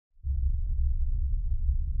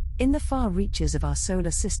In the far reaches of our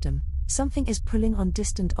solar system, something is pulling on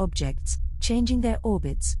distant objects, changing their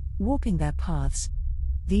orbits, warping their paths.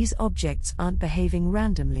 These objects aren't behaving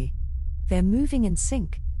randomly. They're moving in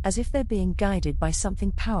sync, as if they're being guided by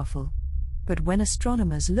something powerful. But when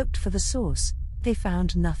astronomers looked for the source, they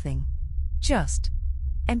found nothing. Just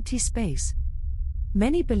empty space.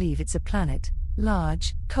 Many believe it's a planet,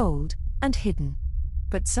 large, cold, and hidden.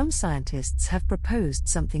 But some scientists have proposed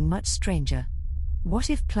something much stranger.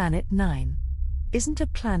 What if Planet 9 isn't a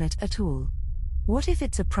planet at all? What if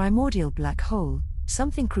it's a primordial black hole,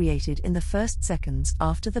 something created in the first seconds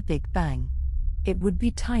after the Big Bang? It would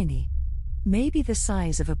be tiny. Maybe the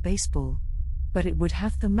size of a baseball. But it would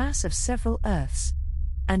have the mass of several Earths.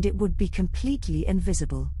 And it would be completely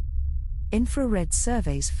invisible. Infrared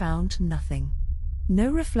surveys found nothing.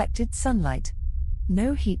 No reflected sunlight.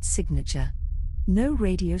 No heat signature. No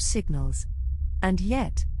radio signals. And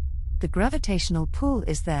yet, the gravitational pull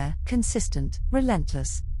is there, consistent,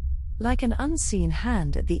 relentless. Like an unseen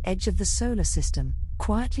hand at the edge of the solar system,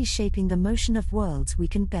 quietly shaping the motion of worlds we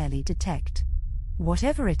can barely detect.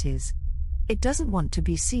 Whatever it is, it doesn't want to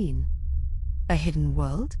be seen. A hidden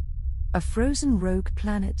world? A frozen rogue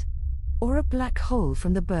planet? Or a black hole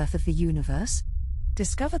from the birth of the universe?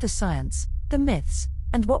 Discover the science, the myths,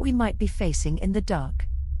 and what we might be facing in the dark.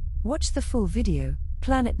 Watch the full video,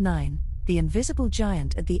 Planet 9, the invisible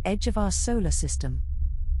giant at the edge of our solar system.